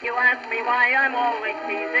ask me why I'm always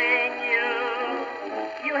teasing you.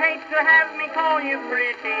 You hate to have me call you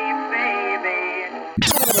pretty baby.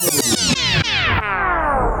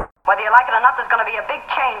 Whether you like it or not, there's going to be a big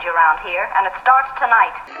change around here, and it starts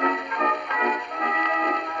tonight.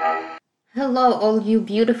 Hello, all you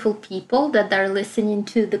beautiful people that are listening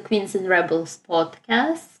to the Queens and Rebels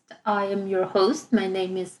podcast. I am your host. My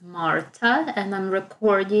name is Marta, and I'm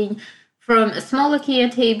recording from a small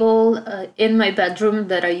IKEA table in my bedroom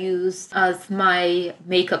that I use as my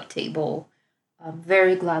makeup table.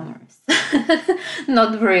 Very glamorous.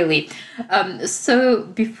 Not really. So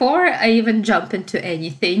before I even jump into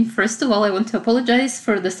anything, first of all, I want to apologize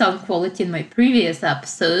for the sound quality in my previous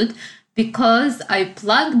episode because I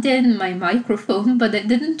plugged in my microphone, but I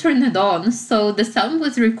didn't turn it on. So the sound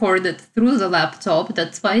was recorded through the laptop.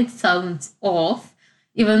 That's why it sounds off.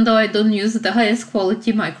 Even though I don't use the highest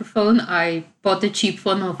quality microphone, I bought a cheap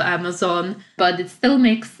one off Amazon, but it still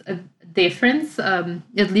makes a difference.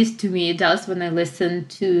 At least to me it does when I listen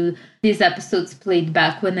to these episodes played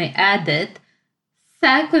back when I edit.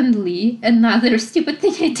 Secondly, another stupid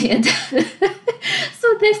thing I did.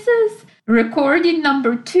 So this is recording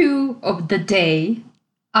number 2 of the day.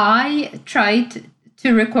 I tried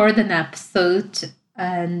to record an episode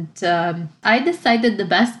and I decided the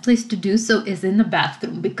best place to do so is in the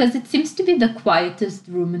bathroom because it seems to be the quietest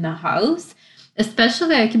room in the house.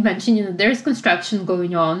 Especially, I can mention, there's construction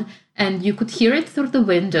going on and you could hear it through the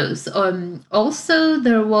windows. Also,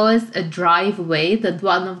 there was a driveway that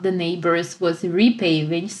one of the neighbors was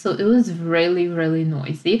repaving, so it was really, really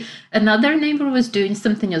noisy. Another neighbor was doing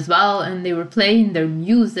something as well, and they were playing their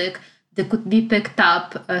music that could be picked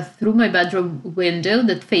up through my bedroom window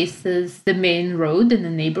that faces the main road in the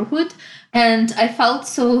neighborhood. And I felt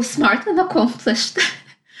so smart and accomplished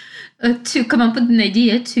to come up with an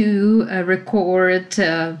idea to record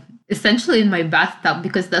essentially in my bathtub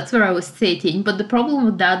because that's where I was sitting. But the problem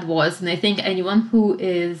with that was, and I think anyone who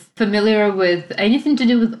is familiar with anything to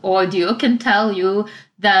do with audio can tell you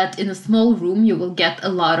that in a small room you will get a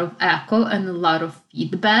lot of echo and a lot of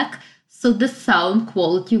feedback. So the sound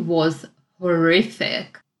quality was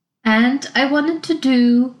horrific. And I wanted to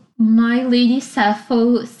do my Lady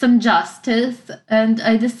Sappho some justice, and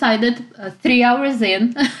I decided 3 hours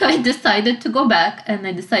in, I decided to go back and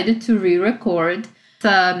I decided to re-record.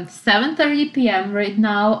 It's 7:30 p.m. right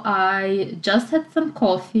now. I just had some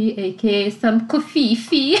coffee, aka some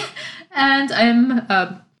coffee, and I'm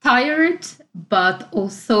tired, but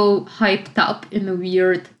also hyped up in a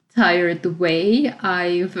weird, tired way.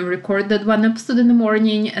 I've recorded one episode in the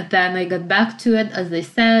morning, and then I got back to it. As I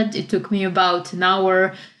said, it took me about an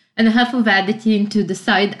hour and a half of editing to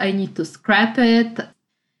decide I need to scrap it.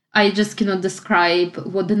 I just cannot describe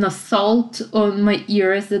what an assault on my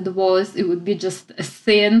ears it was. It would be just a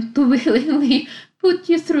sin to willingly put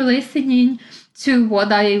you through listening to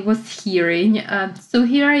what I was hearing. So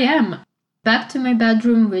here I am, back to my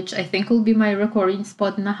bedroom, which I think will be my recording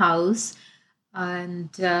spot in the house. And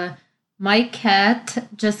my cat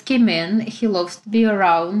just came in. He loves to be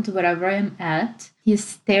around wherever I'm at. He's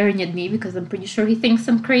staring at me because I'm pretty sure he thinks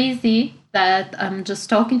I'm crazy, that I'm just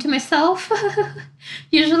talking to myself.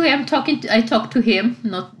 Usually I talk to him,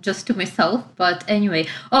 not just to myself. But anyway.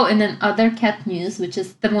 Oh, and then other cat news, which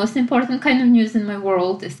is the most important kind of news in my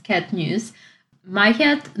world, is cat news. My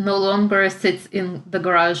cat no longer sits in the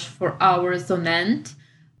garage for hours on end.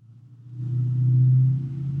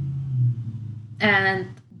 And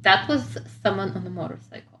that was someone on a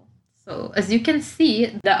motorcycle. So as you can see,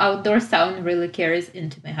 the outdoor sound really carries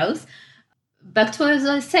into my house. Back to what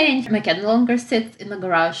I was saying, my cat no longer sits in the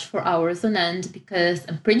garage for hours on end because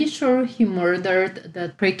I'm pretty sure he murdered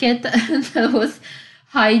the cricket that was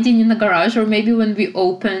hiding in the garage. Or maybe when we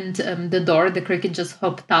opened the door, the cricket just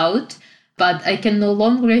hopped out. But I can no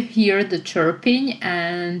longer hear the chirping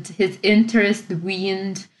and his interest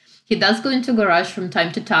waned. He does go into the garage from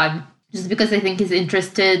time to time, just because I think he's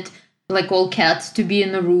interested, like all cats, to be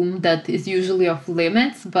in a room that is usually off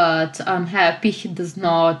limits. But I'm happy he does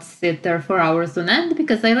not sit there for hours on end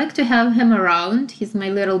because I like to have him around. He's my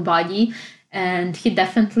little buddy, and he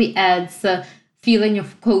definitely adds a feeling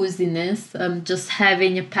of coziness, just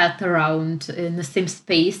having a pet around in the same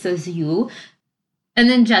space as you.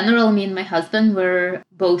 And in general, me and my husband were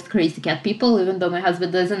both crazy cat people, even though my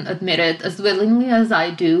husband doesn't admit it as willingly as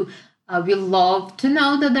I do. We love to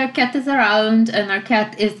know that our cat is around, and our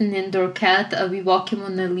cat is an indoor cat. We walk him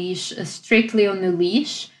on a leash, strictly on a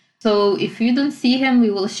leash. So if you don't see him,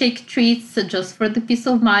 we will shake treats just for the peace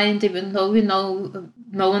of mind, even though we know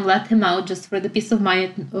no one let him out, just for the peace of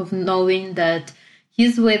mind of knowing that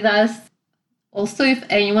he's with us. Also, if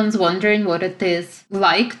anyone's wondering what it is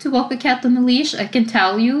like to walk a cat on a leash, I can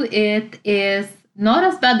tell you it is not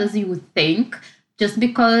as bad as you would think. Just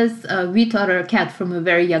because we taught our cat from a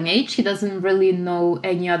very young age, he doesn't really know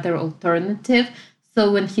any other alternative.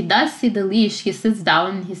 So when he does see the leash, he sits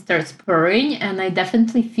down and he starts purring, and I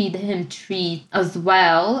definitely feed him treats as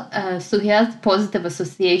well. So he has positive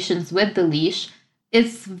associations with the leash.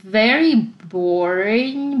 It's very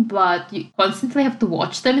boring, but you constantly have to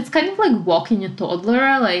watch them. It's kind of like walking a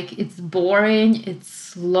toddler. Like, it's boring, it's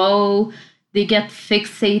slow. They get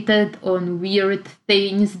fixated on weird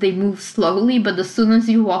things. They move slowly, but as soon as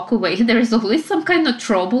you walk away, there's always some kind of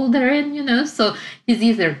trouble they're in, So he's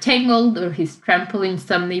either tangled or he's trampling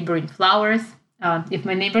some neighboring flowers. If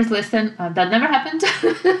my neighbors listen, that never happened.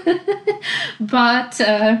 But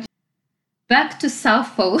back to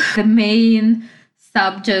Sappho, the main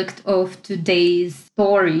subject of today's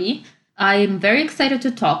story. I'm very excited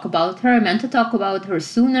to talk about her. I meant to talk about her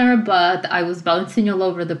sooner, but I was bouncing all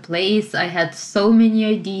over the place. I had so many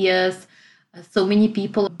ideas, so many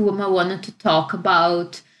people whom I wanted to talk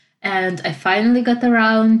about. And I finally got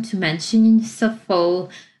around to mentioning Sappho,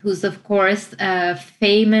 who's, of course, a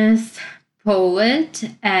famous poet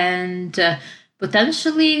and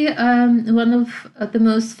potentially one of the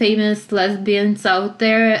most famous lesbians out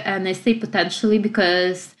there. And I say potentially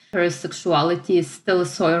because her sexuality is still a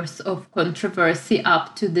source of controversy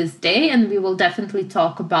up to this day, and we will definitely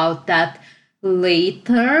talk about that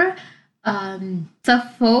later.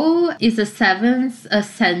 Sappho is a 7th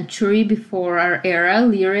century before our era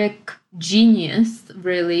lyric genius,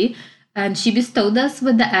 really, and she bestowed us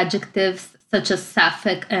with the adjectives such as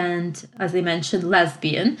sapphic and, as I mentioned,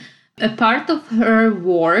 lesbian. A part of her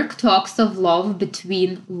work talks of love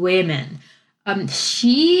between women.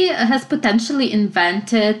 She has potentially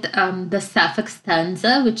invented the Sapphic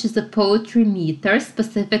stanza, which is a poetry meter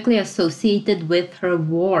specifically associated with her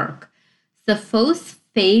work. Sappho's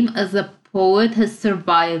fame as a poet has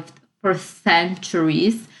survived for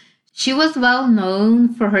centuries. She was well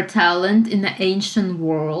known for her talent in the ancient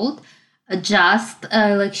world, just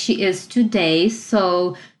like she is today.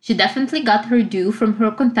 So she definitely got her due from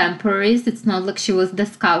her contemporaries. It's not like she was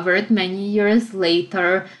discovered many years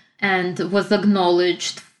later and was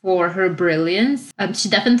acknowledged for her brilliance. She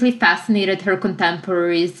definitely fascinated her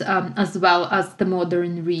contemporaries as well as the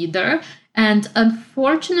modern reader. And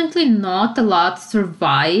unfortunately, not a lot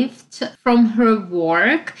survived from her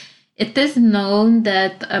work. It is known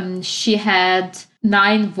that she had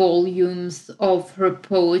 9 volumes of her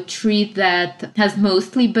poetry that has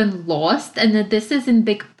mostly been lost. And this is in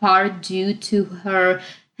big part due to her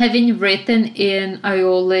having written in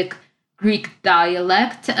Iolic Greek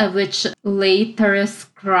dialect, which later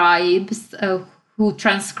scribes who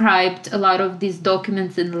transcribed a lot of these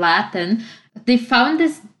documents in Latin, they found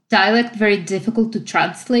this dialect very difficult to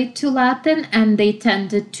translate to Latin, and they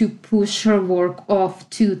tended to push her work off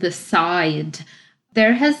to the side.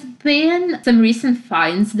 There has been some recent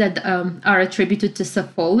finds that are attributed to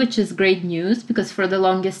Sappho, which is great news because for the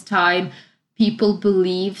longest time, people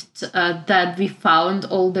believed that we found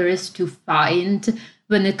all there is to find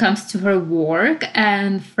when it comes to her work,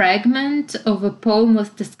 and fragment of a poem was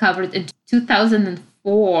discovered in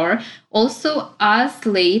 2004. Also, as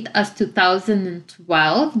late as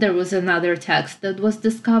 2012, there was another text that was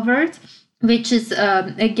discovered, which is,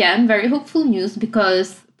 again, very hopeful news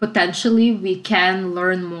because potentially we can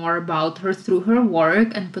learn more about her through her work,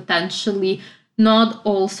 and potentially not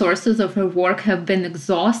all sources of her work have been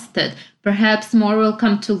exhausted. Perhaps more will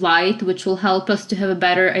come to light, which will help us to have a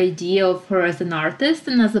better idea of her as an artist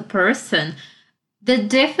and as a person. The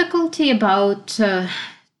difficulty about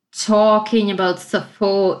talking about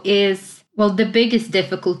Sappho is, well, the biggest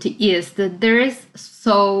difficulty is that there is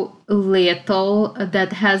so little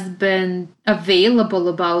that has been available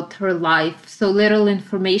about her life, so little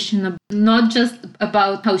information, not just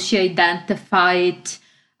about how she identified,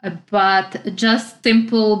 but just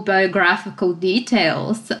simple biographical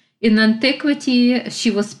details. In antiquity,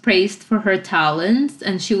 she was praised for her talents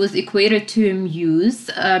and she was equated to a muse.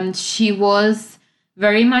 She was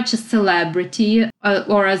very much a celebrity,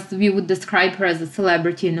 or as we would describe her as a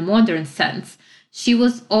celebrity in a modern sense. She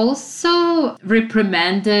was also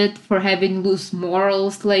reprimanded for having loose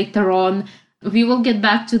morals later on. We will get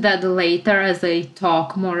back to that later as I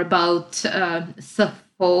talk more about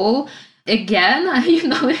Sappho. Again,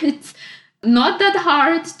 it's not that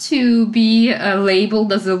hard to be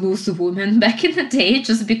labeled as a loose woman back in the day,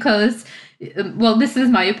 just because, well, this is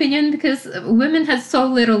my opinion, because women had so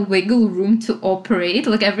little wiggle room to operate.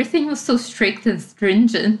 Like, everything was so strict and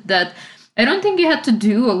stringent that I don't think you had to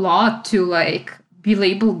do a lot to, be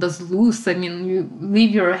labeled as loose. I mean, you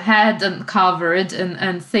leave your head uncovered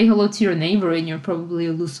and say hello to your neighbor, and you're probably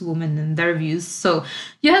a loose woman in their views. So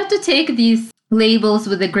you have to take these labels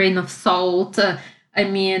with a grain of salt.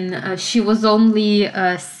 She was only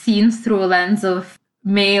seen through a lens of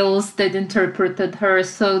males that interpreted her.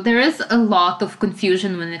 So there is a lot of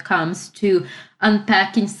confusion when it comes to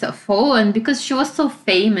unpacking Sappho. And because she was so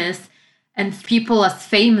famous, and people as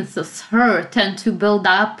famous as her tend to build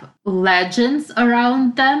up legends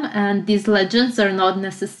around them, and these legends are not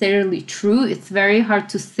necessarily true. It's very hard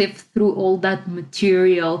to sift through all that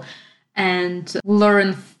material and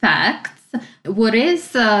learn facts. What is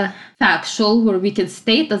factual, where we can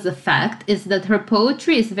state as a fact, is that her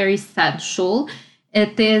poetry is very sensual.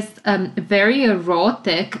 It is very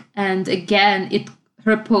erotic, and again,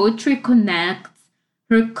 her poetry connects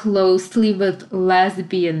her closely with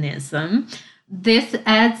lesbianism. This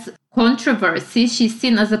adds controversy. She's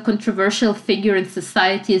seen as a controversial figure in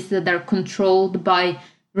societies that are controlled by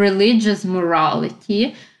religious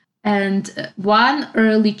morality. And one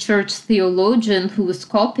early church theologian who was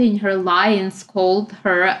copying her lines called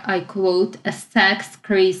her, I quote, a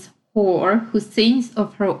sex-crazed whore who sings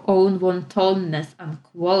of her own wantonness,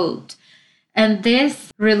 unquote. And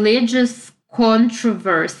this religious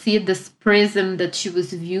controversy, this prism that she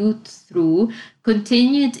was viewed through,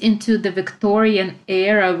 continued into the Victorian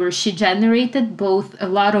era, where she generated both a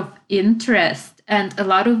lot of interest and a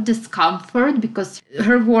lot of discomfort, because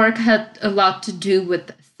her work had a lot to do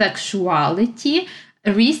with sexuality.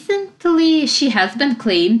 Recently, she has been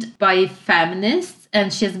claimed by feminists,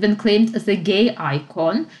 and she has been claimed as a gay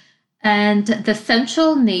icon. And the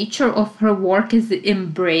sensual nature of her work is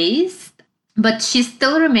embraced, but she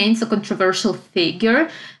still remains a controversial figure,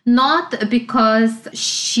 not because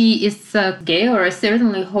she is gay, or I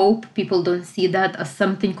certainly hope people don't see that as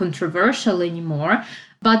something controversial anymore,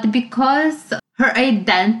 but because her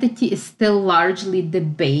identity is still largely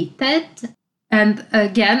debated. And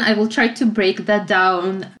again, I will try to break that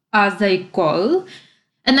down as I go.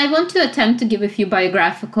 And I want to attempt to give a few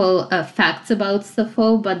biographical facts about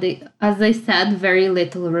Sappho, but as I said, very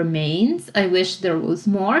little remains. I wish there was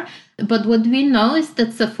more. But what we know is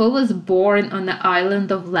that Sappho was born on the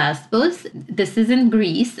island of Lesbos. This is in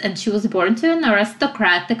Greece, and she was born to an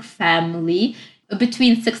aristocratic family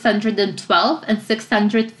between 612 and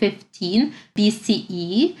 615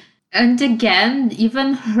 BCE. And again,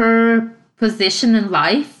 even her position in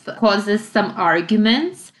life causes some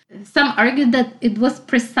arguments. Some argue that it was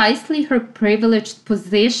precisely her privileged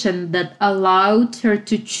position that allowed her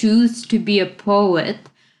to choose to be a poet,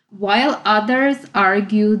 while others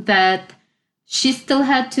argue that she still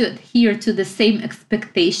had to adhere to the same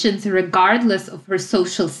expectations regardless of her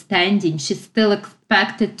social standing. She still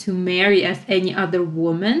expected to marry as any other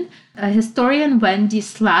woman. Historian Wendy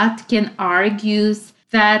Slatkin argues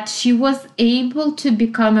that she was able to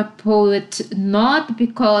become a poet not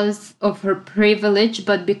because of her privilege,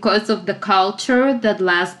 but because of the culture that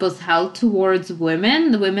Lesbos held towards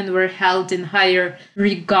women. The women were held in higher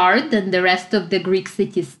regard than the rest of the Greek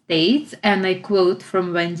city-states. And I quote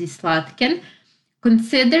from Wendy Slatkin,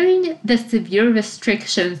 "Considering the severe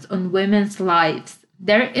restrictions on women's lives,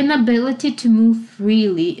 their inability to move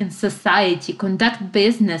freely in society, conduct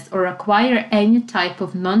business, or acquire any type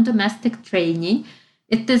of non-domestic training,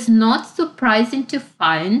 it is not surprising to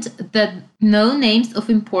find that no names of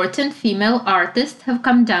important female artists have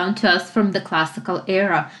come down to us from the classical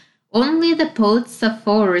era. Only the poet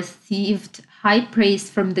Sappho received high praise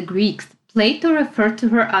from the Greeks. Plato referred to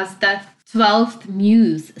her as the 12th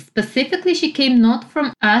muse. Specifically, she came not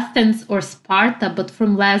from Athens or Sparta, but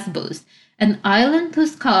from Lesbos, an island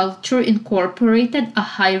whose culture incorporated a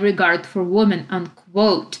high regard for women,"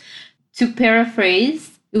 unquote. To paraphrase,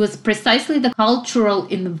 it was precisely the cultural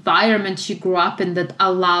environment she grew up in that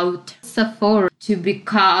allowed Sappho to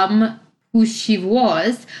become who she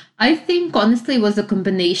was. I think, honestly, it was a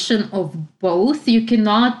combination of both. You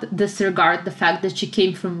cannot disregard the fact that she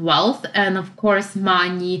came from wealth, and of course,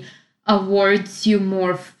 money awards you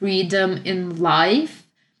more freedom in life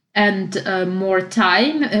and more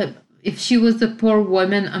time. If she was a poor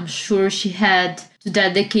woman, I'm sure she had to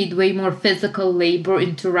dedicate way more physical labor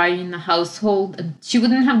into running a household. And she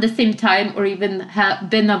wouldn't have the same time or even have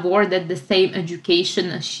been awarded the same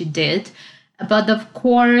education as she did. But of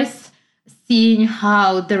course, seeing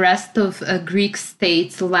how the rest of Greek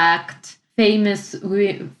states lacked famous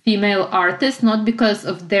female artists, not because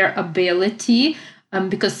of their ability,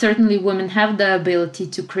 because certainly women have the ability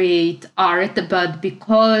to create art, but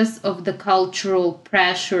because of the cultural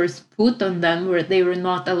pressures put on them where they were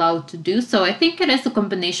not allowed to do so. I think it is a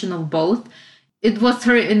combination of both. it was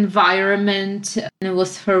her environment and it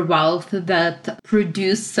was her wealth that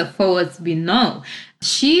produced Sappho as we know.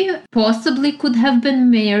 She possibly could have been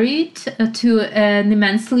married to an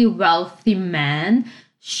immensely wealthy man.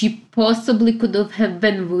 She possibly could have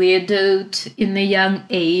been widowed in a young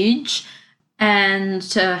age and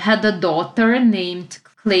had a daughter named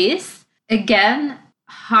Cleis. Again,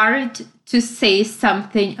 hard to say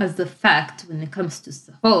something as a fact when it comes to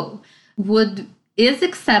Sappho. Is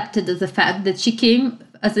accepted as a fact that she came,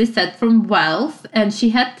 as I said, from wealth, and she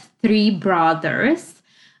had 3 brothers.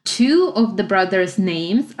 2 of the brothers'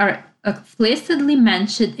 names are explicitly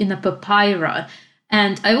mentioned in a papyrus,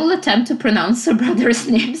 and I will attempt to pronounce her brothers'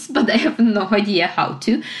 names, but I have no idea how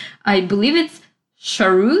to. I believe it's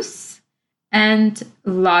Sharus and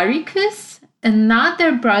Laricus.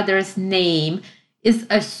 Another brother's name is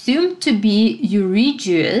assumed to be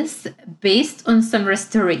Eurygeus based on some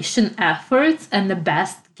restoration efforts and the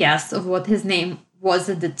best guess of what his name was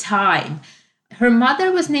at the time. Her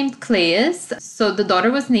mother was named Cleis, so the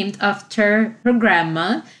daughter was named after her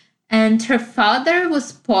grandma, and her father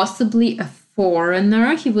was possibly a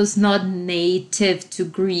foreigner. He was not native to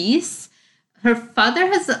Greece. Her father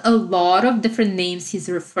has a lot of different names he's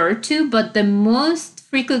referred to, but the most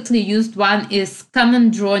frequently used one is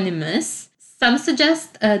Camandronymus. Some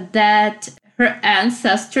suggest that her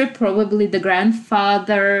ancestor, probably the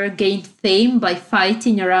grandfather, gained fame by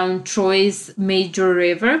fighting around Troy's major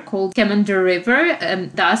river called Scamander River,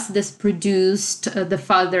 and thus this produced the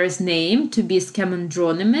father's name to be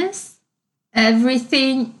Scamandronymus.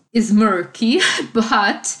 Everything is murky,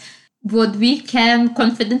 but what we can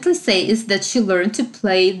confidently say is that she learned to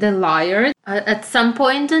play the lyre at some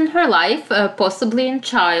point in her life, possibly in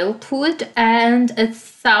childhood, and at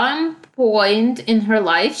some point in her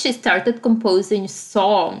life she started composing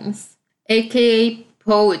songs, aka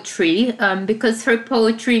poetry, because her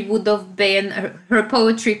poetry would have been, her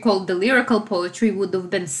poetry called the lyrical poetry would have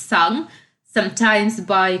been sung sometimes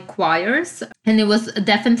by choirs, and it was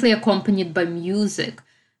definitely accompanied by music.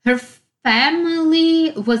 Her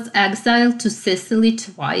family was exiled to Sicily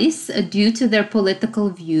twice due to their political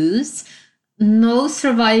views. No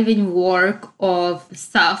surviving work of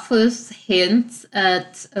Sappho's hints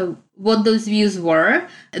at what those views were.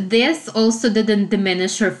 This also didn't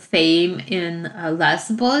diminish her fame in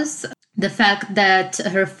Lesbos. The fact that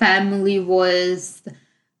her family was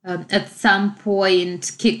at some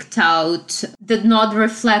point kicked out did not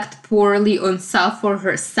reflect poorly on Sappho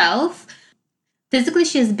herself. Physically,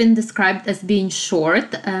 she has been described as being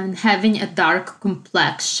short and having a dark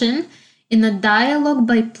complexion. In a dialogue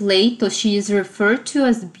by Plato, she is referred to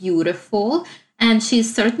as beautiful, and she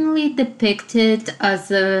is certainly depicted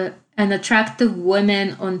as an attractive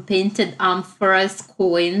woman on painted amphoras,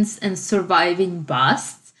 coins, and surviving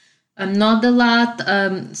busts. Not a lot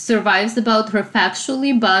survives about her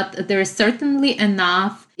factually, but there is certainly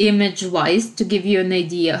enough image-wise to give you an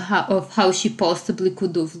idea of how she possibly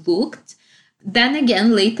could have looked. Then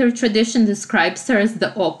again, later tradition describes her as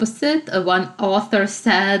the opposite. One author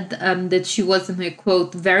said that she was, and I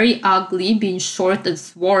quote, very ugly, being short and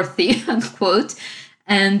swarthy, unquote.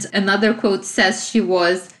 And another quote says she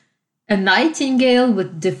was a nightingale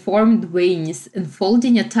with deformed wings,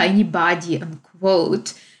 enfolding a tiny body,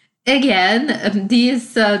 unquote. Again,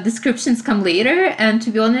 these descriptions come later, and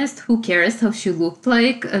to be honest, who cares how she looked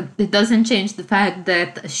like? It doesn't change the fact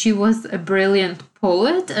that she was a brilliant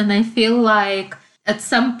poet, and I feel like at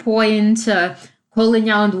some point calling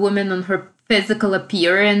out women on her physical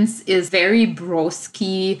appearance is very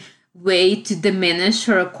broski way to diminish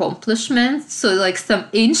her accomplishments. So like some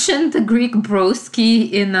ancient Greek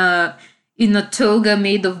broski in a toga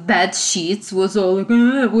made of bed sheets was all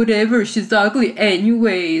like, whatever, she's ugly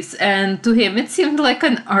anyways. And to him, it seemed like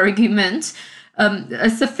an argument, a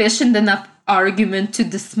sufficient enough argument to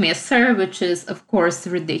dismiss her, which is, of course,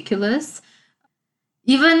 ridiculous.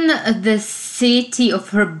 Even the city of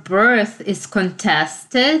her birth is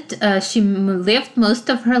contested. She lived most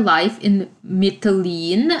of her life in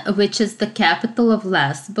Mytilene, which is the capital of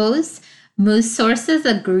Lesbos. Most sources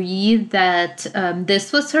agree that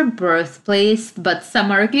this was her birthplace, but some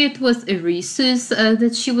argue it was Eresus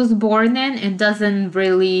that she was born in. It doesn't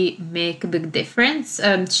really make a big difference.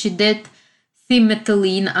 She did see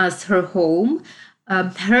Mytilene as her home.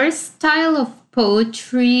 Her style of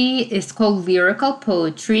poetry is called lyrical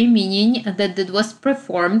poetry, meaning that it was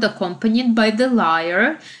performed accompanied by the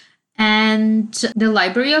lyre. And the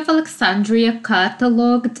Library of Alexandria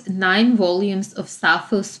catalogued 9 volumes of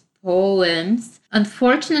Sappho's poems.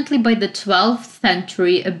 Unfortunately, by the 12th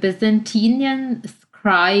century, a Byzantine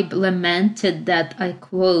scribe lamented that, I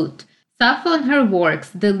quote, Sappho and her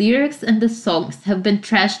works, the lyrics and the songs have been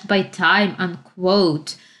trashed by time,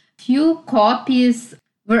 unquote. Few copies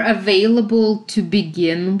were available to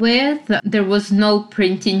begin with. There was no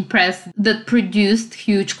printing press that produced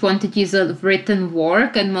huge quantities of written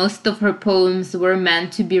work, and most of her poems were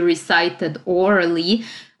meant to be recited orally.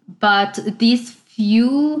 But these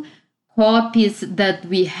few copies that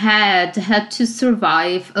we had to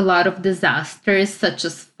survive a lot of disasters, such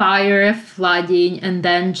as fire, flooding, and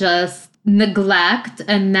then just neglect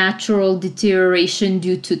and natural deterioration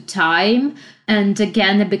due to time. And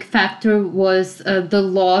again, a big factor was the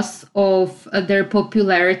loss of their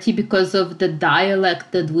popularity because of the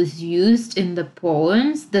dialect that was used in the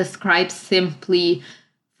poems. The scribes simply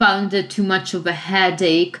found it too much of a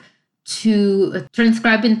headache to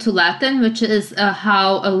transcribe into Latin, which is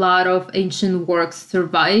how a lot of ancient works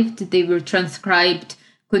survived. They were transcribed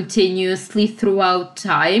continuously throughout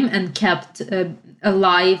time and kept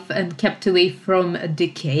alive and kept away from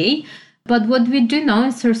decay. But what we do know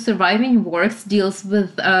is her surviving works deals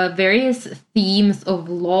with various themes of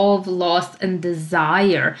love, loss, and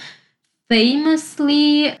desire.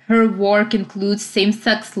 Famously, her work includes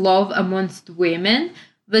same-sex love amongst women,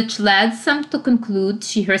 which led some to conclude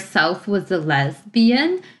she herself was a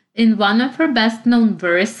lesbian. In one of her best-known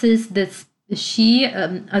verses, she,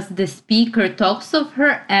 as the speaker, talks of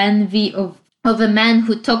her envy of a man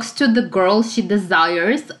who talks to the girl she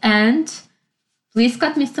desires. And please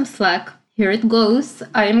cut me some slack. Here it goes.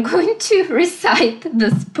 I am going to recite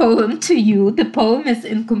this poem to you. The poem is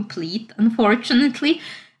incomplete, unfortunately.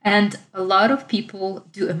 And a lot of people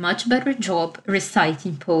do a much better job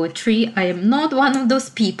reciting poetry. I am not one of those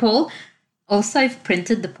people. Also, I've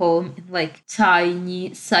printed the poem in like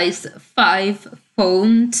tiny size 5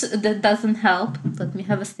 font. That doesn't help. Let me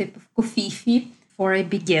have a sip of coffee before I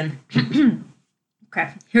begin.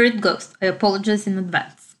 Okay, here it goes. I apologize in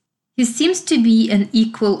advance. He seems to be an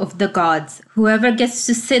equal of the gods, whoever gets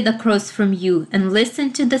to sit across from you and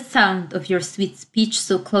listen to the sound of your sweet speech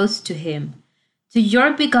so close to him. To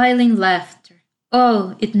your beguiling laughter,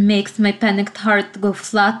 oh, it makes my panicked heart go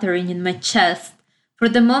fluttering in my chest. For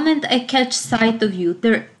the moment I catch sight of you,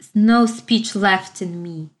 there is no speech left in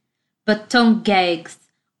me, but tongue gags.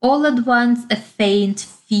 All at once a faint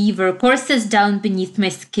fever courses down beneath my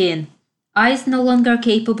skin. Eyes no longer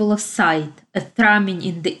capable of sight, a thrumming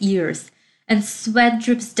in the ears, and sweat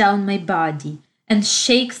drips down my body, and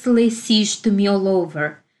shakes lay siege to me all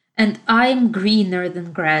over, and I am greener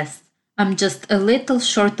than grass. I'm just a little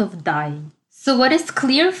short of dying. So what is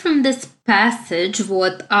clear from this passage,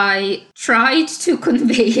 what I tried to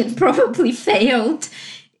convey and probably failed,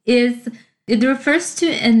 is it refers to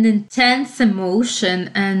an intense emotion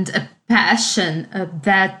and a passion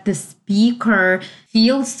that the speaker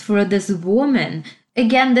feels for this woman.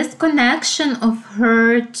 Again, this connection of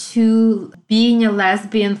her to being a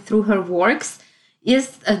lesbian through her works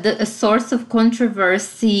is a source of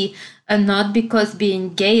controversy, not because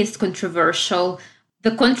being gay is controversial.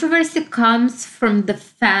 The controversy comes from the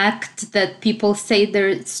fact that people say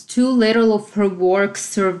there's too little of her work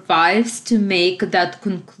survives to make that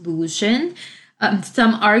conclusion.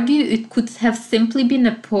 Some argue it could have simply been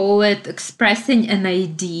a poet expressing an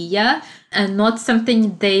idea and not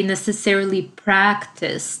something they necessarily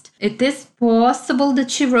practiced. It is possible that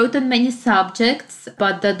she wrote on many subjects,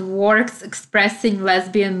 but that works expressing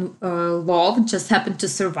lesbian love just happened to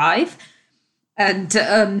survive. And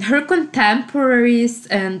her contemporaries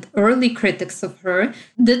and early critics of her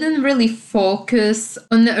didn't really focus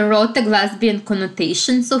on the erotic lesbian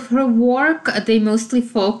connotations of her work. They mostly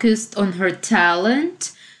focused on her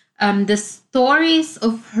talent. The stories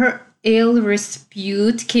of her ill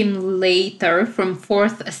repute came later from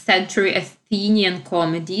 4th century Athenian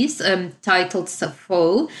comedies titled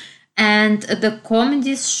Sappho. And the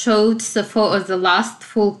comedies showed Sappho as a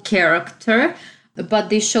lustful character, but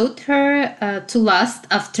they showed her to lust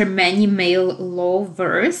after many male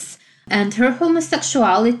lovers. And her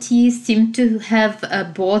homosexuality seemed to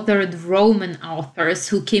have bothered Roman authors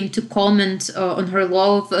who came to comment on her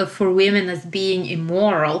love for women as being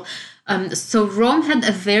immoral. So Rome had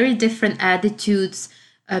a very different attitudes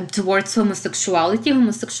towards homosexuality.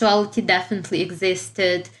 Homosexuality definitely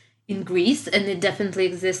existed in Greece and it definitely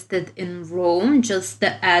existed in Rome, just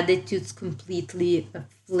the attitudes completely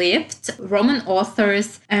flipped. Roman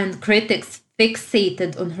authors and critics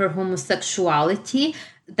fixated on her homosexuality.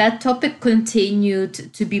 That topic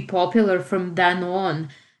continued to be popular from then on.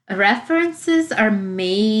 References are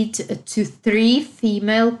made to 3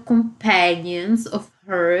 female companions of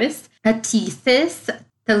hers, Thetis,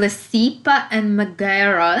 Telesipa and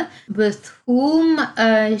Megara, with whom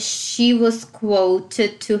she was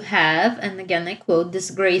quoted to have, and again I quote,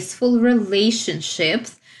 disgraceful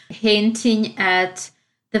relationships, hinting at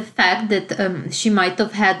the fact that she might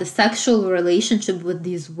have had a sexual relationship with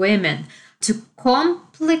these women. To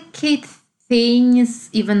complicate things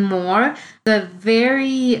even more, the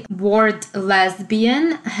very word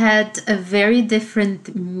lesbian had a very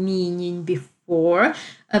different meaning before.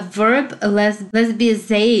 A verb,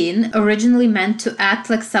 lesbiazein, originally meant to act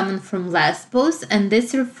like someone from Lesbos, and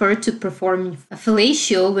this referred to performing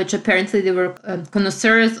fellatio, which apparently they were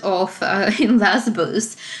connoisseurs of in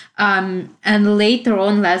Lesbos. And later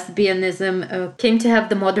on, lesbianism came to have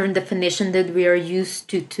the modern definition that we are used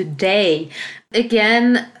to today.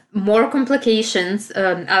 Again, more complications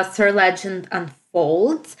as her legend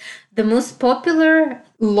unfolds. The most popular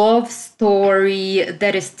love story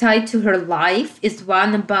that is tied to her life is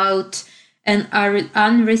one about an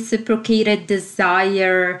unreciprocated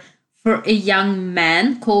desire for a young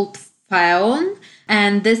man called Phaon.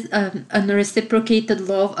 And this unreciprocated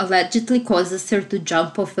love allegedly causes her to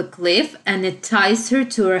jump off a cliff, and it ties her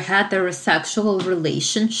to her heterosexual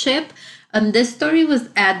relationship. This story was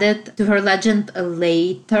added to her legend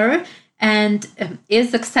later and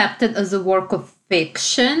is accepted as a work of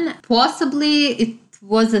fiction. Possibly it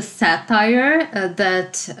was a satire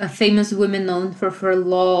that a famous woman known for her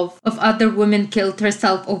love of other women killed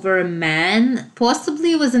herself over a man.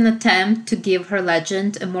 Possibly it was an attempt to give her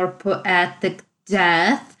legend a more poetic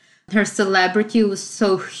death. Her celebrity was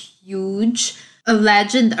so huge. A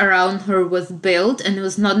legend around her was built, and it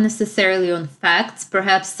was not necessarily on facts.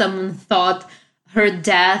 Perhaps someone thought her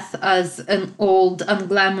death as an old,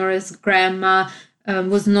 unglamorous grandma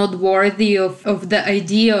was not worthy of the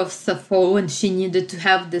idea of Sappho, and she needed to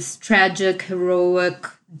have this tragic, heroic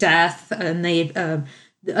death, and they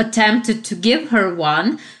attempted to give her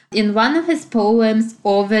one. In one of his poems,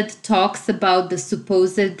 Ovid talks about the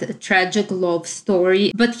supposed tragic love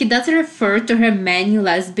story, but he doesn't refer to her many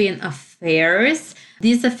lesbian affairs.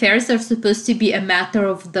 These affairs are supposed to be a matter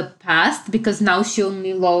of the past because now she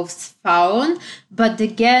only loves Phaon. But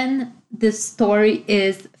again, this story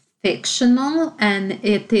is fictional and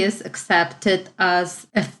it is accepted as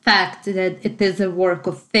a fact that it is a work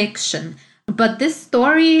of fiction. But this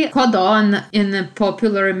story caught on in the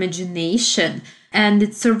popular imagination, and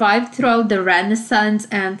it survived throughout the Renaissance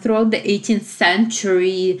and throughout the 18th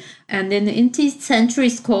century. And in the 18th century,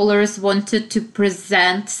 scholars wanted to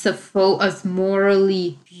present Sappho as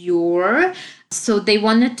morally pure. So they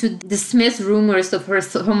wanted to dismiss rumors of her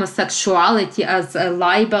homosexuality as a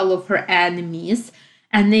libel of her enemies.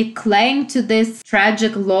 And they claimed to this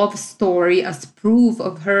tragic love story as proof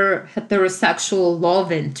of her heterosexual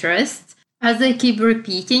love interests. As I keep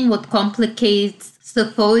repeating, what complicates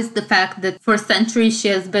Sappho is the fact that for centuries she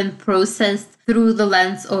has been processed through the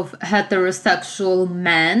lens of heterosexual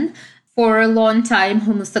men. For a long time,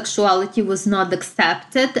 homosexuality was not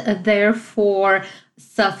accepted. Therefore,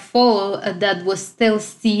 Sappho, that was still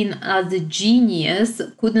seen as a genius,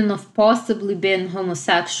 couldn't have possibly been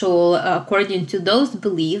homosexual according to those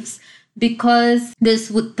beliefs, because this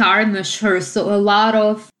would tarnish her. So a lot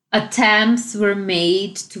of attempts were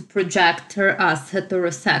made to project her as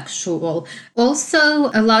heterosexual.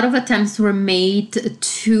 Also, a lot of attempts were made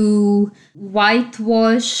to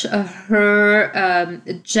whitewash her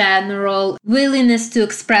general willingness to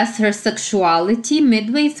express her sexuality.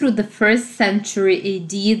 Midway through the 1st century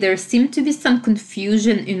AD, there seemed to be some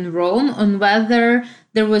confusion in Rome on whether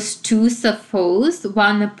there was two Sapphos,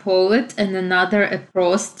 one a poet and another a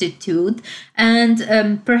prostitute.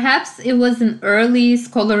 And perhaps it was an early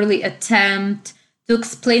scholarly attempt to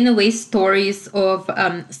explain away stories of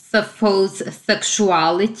Sappho's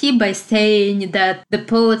sexuality by saying that the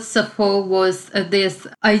poet Sappho was this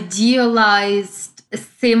idealized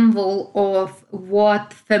symbol of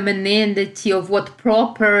what femininity, of what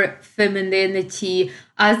proper femininity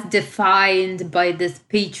as defined by this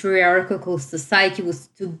patriarchal society was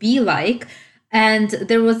to be like. And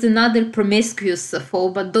there was another promiscuous Sappho,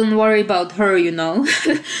 but don't worry about her,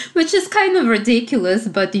 which is kind of ridiculous,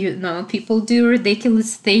 but people do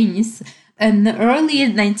ridiculous things. An early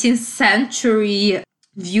 19th century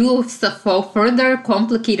view of Sappho further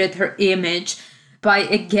complicated her image by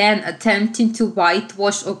again attempting to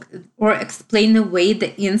whitewash or explain away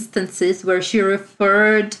the instances where she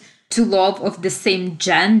referred to love of the same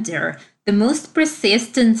gender. The most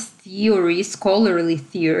persistent theory, scholarly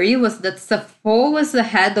theory, was that Sappho was the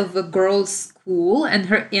head of a girls' school and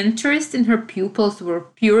her interest in her pupils were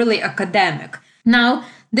purely academic. Now,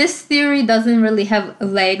 this theory doesn't really have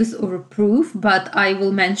legs or proof, but I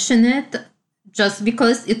will mention it just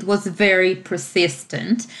because it was very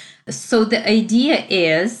persistent. So the idea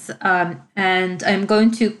is, and I'm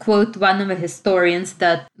going to quote one of the historians,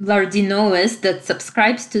 that Lardinois, that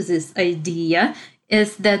subscribes to this idea,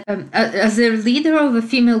 is that as a leader of a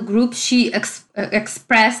female group, she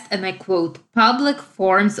expressed, and I quote, public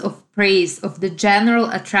forms of praise of the general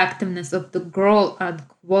attractiveness of the girl,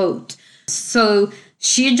 unquote. So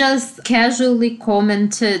she just casually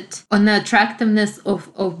commented on the attractiveness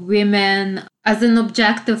of women as an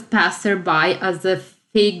objective passerby, as a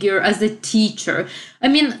figure, as a teacher. I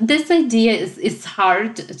mean, this idea is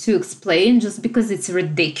hard to explain just because it's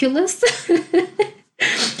ridiculous.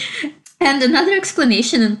 And another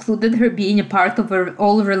explanation included her being a part of an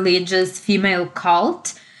all-religious female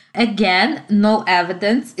cult. Again, no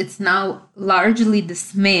evidence. It's now largely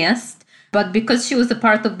dismissed. But because she was a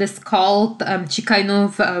part of this cult, she kind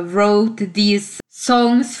of wrote these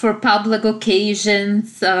songs for public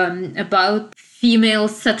occasions about female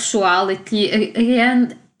sexuality.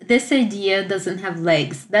 Again, this idea doesn't have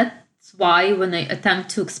legs. That's why when I attempt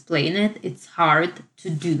to explain it, it's hard to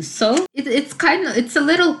do so. It's a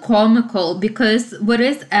little comical because what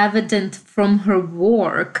is evident from her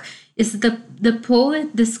work is the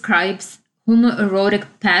poet describes homoerotic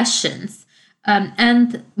passions,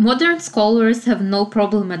 and modern scholars have no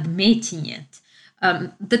problem admitting it.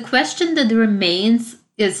 The question that remains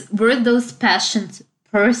is, were those passions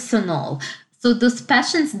personal? So those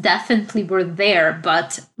passions definitely were there,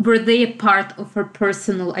 but were they a part of her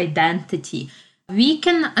personal identity? We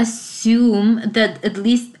can assume that at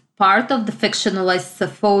least part of the fictionalized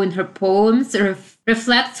Sappho in her poems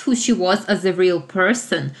reflects who she was as a real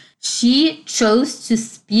person. She chose to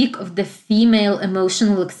speak of the female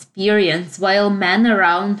emotional experience while men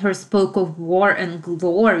around her spoke of war and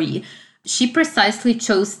glory. She precisely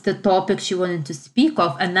chose the topic she wanted to speak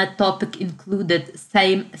of, and that topic included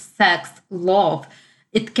same-sex love.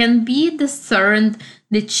 It can be discerned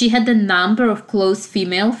that she had a number of close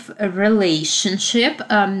female relationships.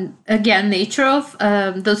 Again, nature of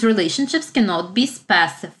those relationships cannot be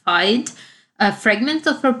specified. Fragments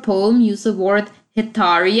of her poem use the word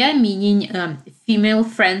hetaria, meaning female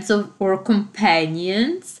friends or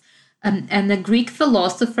companions. And the Greek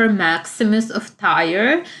philosopher Maximus of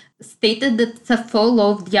Tyre stated that Sappho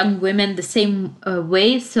loved young women the same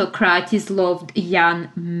way Socrates loved young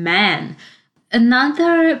men.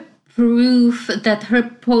 Another proof that her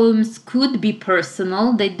poems could be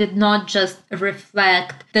personal, they did not just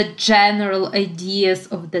reflect the general ideas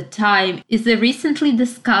of the time, is a recently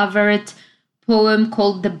discovered poem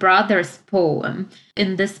called The Brother's Poem.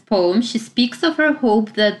 In this poem, she speaks of her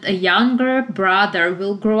hope that a younger brother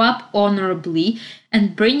will grow up honorably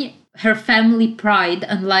and bring her family pride,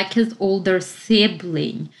 unlike his older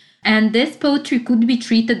sibling. And this poetry could be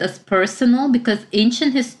treated as personal because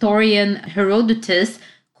ancient historian Herodotus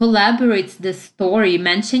collaborates this story,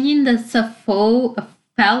 mentioning that Sappho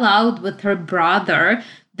fell out with her brother,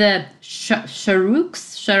 the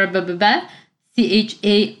Charaxus,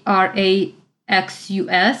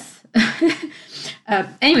 Charaxus.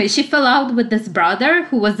 Anyway, she fell out with this brother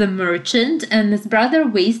who was a merchant, and this brother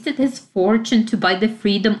wasted his fortune to buy the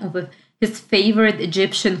freedom of his favorite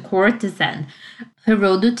Egyptian courtesan.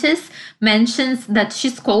 Herodotus mentions that she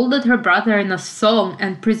scolded her brother in a song,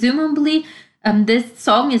 and presumably this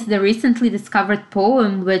song is the recently discovered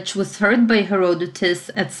poem which was heard by Herodotus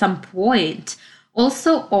at some point.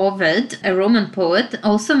 Also, Ovid, a Roman poet,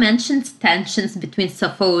 also mentions tensions between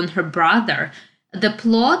Sappho and her brother. The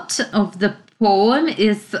plot of the poem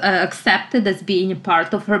is accepted as being a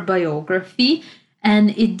part of her biography,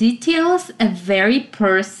 and it details a very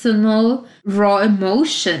personal, raw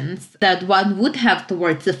emotions that one would have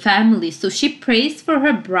towards the family. So she prays for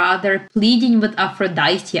her brother, pleading with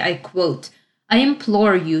Aphrodite, I quote, "I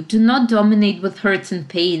implore you, do not dominate with hurts and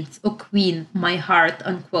pains, O queen, my heart,"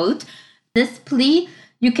 unquote. This plea,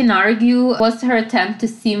 you can argue, was her attempt to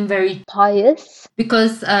seem very pious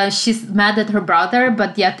because she's mad at her brother,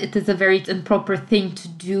 but yet it is a very improper thing to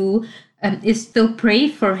do, is still pray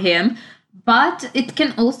for him. But it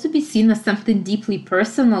can also be seen as something deeply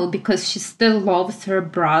personal because she still loves her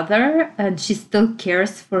brother and she still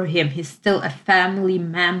cares for him. He's still a family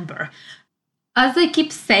member. As I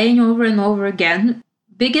keep saying over and over again,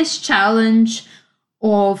 biggest challenge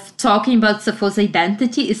of talking about Sappho's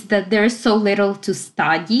identity is that there is so little to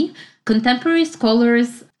study. Contemporary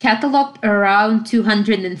scholars cataloged around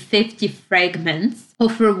 250 fragments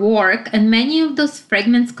of her work, and many of those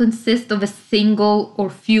fragments consist of a single or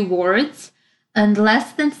few words, and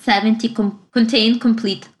less than 70 contain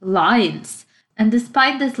complete lines. And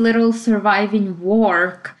despite this little surviving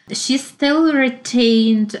work, she still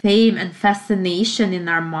retained fame and fascination in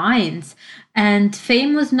our minds. And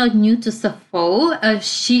fame was not new to Sappho.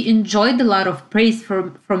 She enjoyed a lot of praise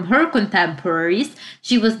from her contemporaries.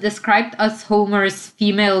 She was described as Homer's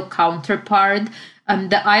female counterpart.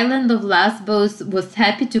 The island of Lesbos was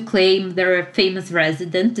happy to claim their famous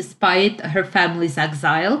resident despite her family's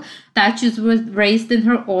exile. Statues were raised in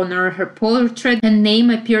her honor. Her portrait and name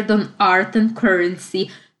appeared on art and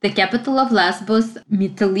currency. The capital of Lesbos,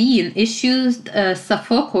 Mytilene, issued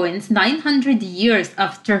Sappho coins 900 years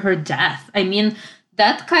after her death. I mean,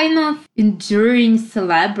 that kind of enduring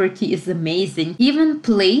celebrity is amazing. Even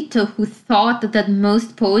Plato, who thought that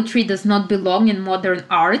most poetry does not belong in modern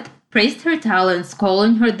art, praised her talents,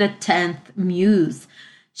 calling her the 10th muse.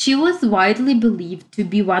 She was widely believed to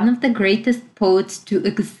be one of the greatest poets to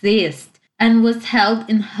exist and was held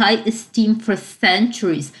in high esteem for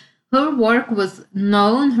centuries. Her work was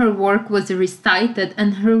known, her work was recited,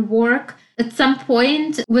 and her work at some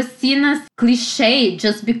point was seen as cliché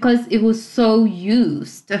just because it was so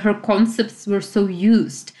used. Her concepts were so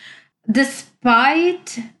used.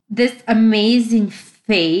 Despite this amazing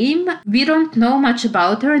fame, we don't know much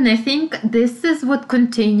about her, and I think this is what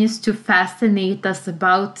continues to fascinate us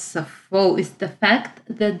about Sappho, is the fact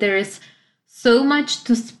that there is so much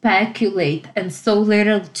to speculate and so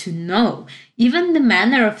little to know. Even the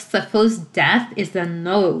manner of Sappho's death is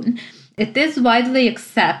unknown. It is widely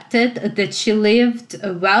accepted that she lived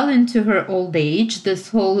well into her old age. This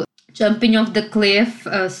whole jumping off the cliff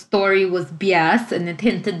story was BS, and it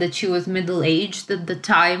hinted that she was middle-aged at the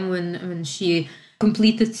time when she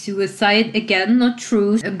completed suicide. Again, not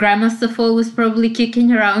true. Grandma Sappho was probably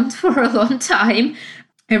kicking around for a long time.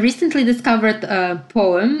 A recently discovered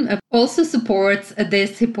poem also supports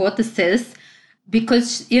this hypothesis,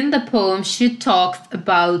 because in the poem she talks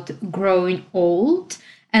about growing old,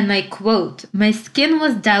 and I quote, "My skin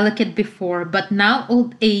was delicate before, but now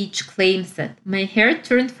old age claims it. My hair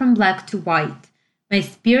turned from black to white. My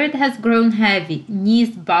spirit has grown heavy,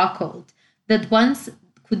 knees buckled, that once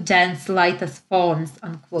could dance light as fawns,"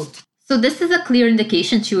 unquote. So this is a clear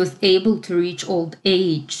indication she was able to reach old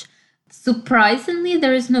age. Surprisingly,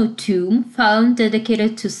 there is no tomb found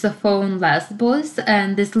dedicated to Sappho on Lesbos,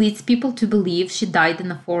 and this leads people to believe she died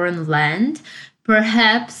in a foreign land.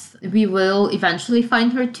 Perhaps we will eventually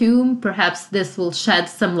find her tomb. Perhaps this will shed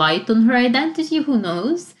some light on her identity. Who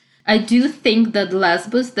knows? I do think that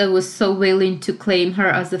Lesbos, that was so willing to claim her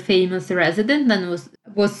as a famous resident and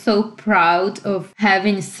was so proud of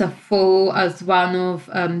having Sappho as one of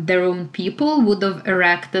their own people, would have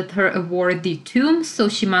erected her a worthy tomb, so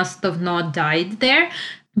she must have not died there.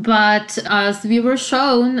 But as we were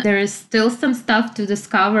shown, there is still some stuff to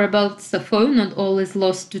discover about Sappho. Not all is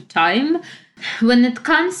lost to time. When it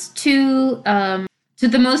comes to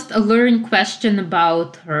the most alluring question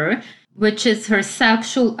about her, which is her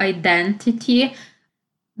sexual identity,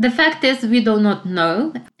 the fact is we do not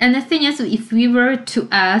know. And the thing is, if we were to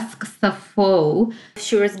ask Sappho if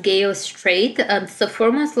she was gay or straight,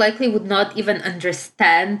 Sappho most likely would not even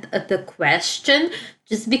understand the question,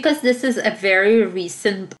 just because this is a very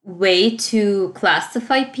recent way to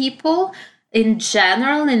classify people. In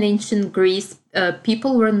general, in ancient Greece,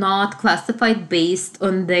 people were not classified based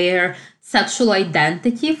on their sexual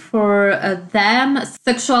identity. For them,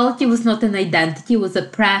 sexuality was not an identity, it was a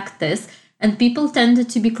practice. And people tended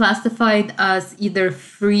to be classified as either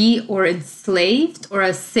free or enslaved, or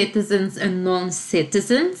as citizens and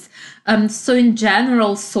non-citizens. So in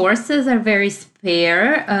general, sources are very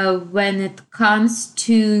spare when it comes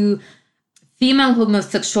to female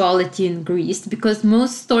homosexuality in Greece, because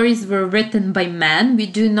most stories were written by men. We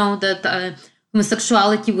do know that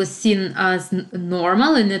homosexuality was seen as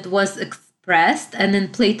normal and it was expressed. And in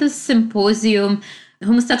Plato's Symposium,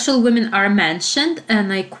 homosexual women are mentioned,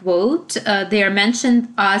 and I quote, they are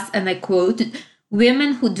mentioned as, and I quote,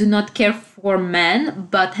 "women who do not care for men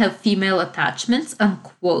but have female attachments,"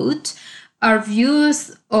 unquote. Our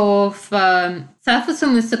views of Sappho's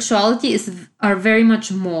homosexuality are very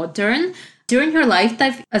much modern. During her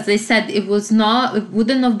lifetime, as I said, it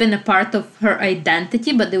wouldn't have been a part of her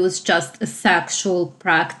identity, but it was just a sexual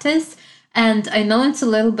practice. And I know it's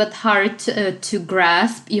a little bit hard to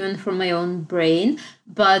grasp, even for my own brain,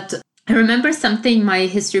 but I remember something my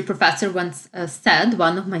history professor once said,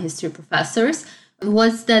 one of my history professors,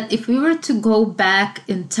 was that if we were to go back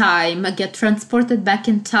in time, get transported back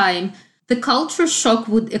in time, the culture shock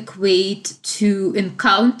would equate to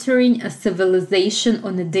encountering a civilization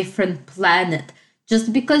on a different planet,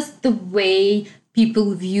 just because the way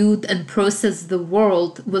people viewed and processed the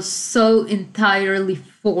world was so entirely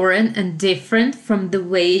foreign and different from the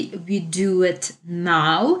way we do it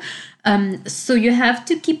now. So you have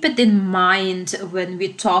to keep it in mind when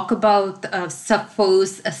we talk about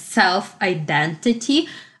Sappho's self-identity.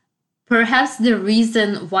 Perhaps the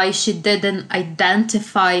reason why she didn't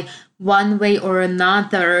identify one way or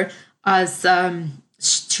another as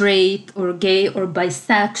straight or gay or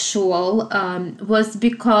bisexual was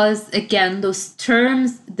because, again, those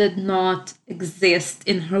terms did not exist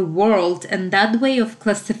in her world, and that way of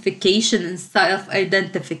classification and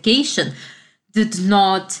self-identification did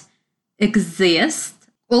not exist.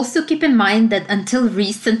 Also keep in mind that until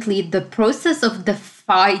recently, the process of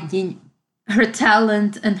defining her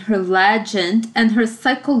talent and her legend and her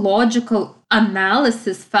psychological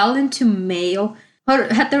analysis fell into male or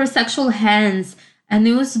heterosexual hands, and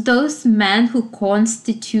it was those men who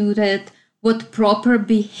constituted what proper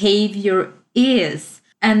behavior is.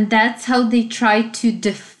 And that's how they tried to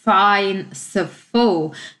define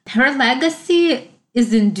Sappho. Her legacy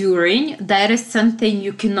is enduring. That is something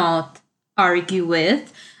you cannot argue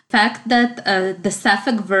with. The fact that the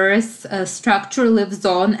Sapphic verse structure lives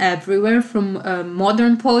on everywhere, from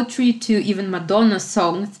modern poetry to even Madonna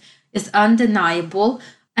songs, is undeniable.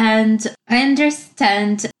 And I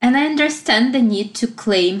understand the need to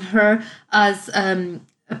claim her as a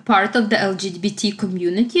part of the LGBT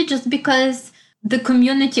community, just because the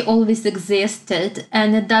community always existed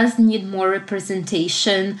and it does need more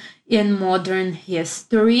representation in modern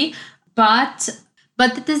history. But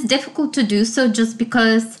it is difficult to do so just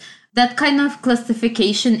because that kind of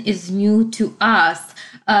classification is new to us.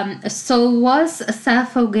 So was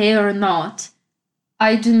Sappho gay or not?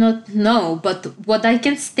 I do not know, but what I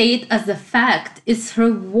can state as a fact is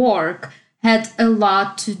her work had a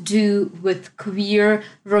lot to do with queer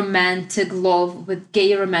romantic love, with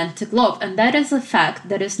gay romantic love. And that is a fact.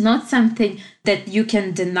 That is not something that you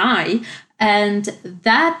can deny. And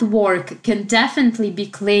that work can definitely be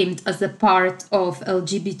claimed as a part of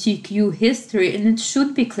LGBTQ history, and it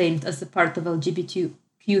should be claimed as a part of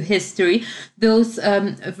LGBTQ history. Those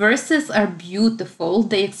verses are beautiful.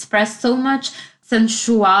 They express so much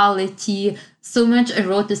sensuality, so much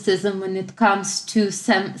eroticism when it comes to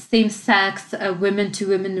same-sex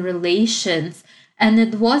women-to-women relations. And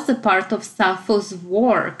it was a part of Sappho's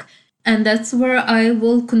work. And that's where I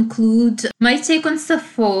will conclude my take on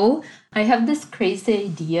Sappho. I have this crazy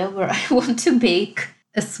idea where I want to bake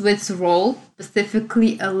a Swiss roll,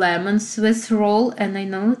 specifically a lemon Swiss roll. And I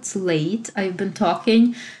know it's late. I've been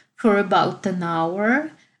talking for about an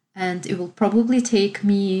hour, and it will probably take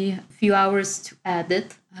me a few hours to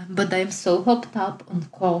edit. But I'm so hooked up on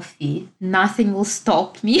coffee, nothing will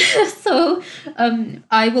stop me. So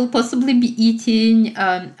I will possibly be eating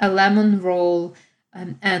a lemon roll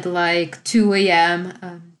at like 2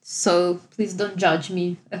 a.m. So please don't judge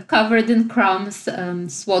me. Covered in crumbs,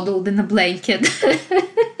 swaddled in a blanket.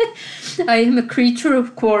 I am a creature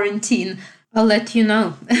of quarantine. I'll let you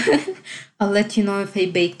know. I'll let you know if I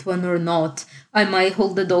baked one or not. I might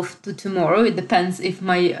hold it off to tomorrow. It depends if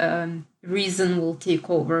my reason will take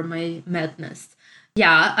over my madness.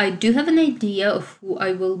 Yeah, I do have an idea of who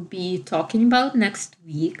I will be talking about next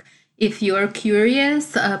week. If you're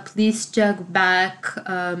curious, please check back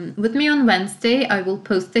with me on Wednesday. I will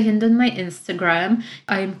post a hint on my Instagram.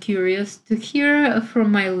 I am curious to hear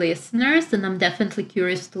from my listeners, and I'm definitely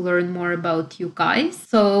curious to learn more about you guys.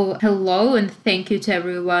 So hello, and thank you to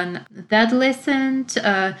everyone that listened.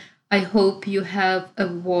 I hope you have a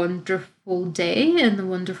wonderful day and a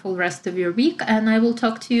wonderful rest of your week, and I will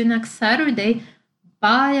talk to you next Saturday.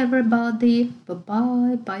 Bye, everybody.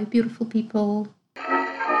 Bye-bye. Bye, beautiful people.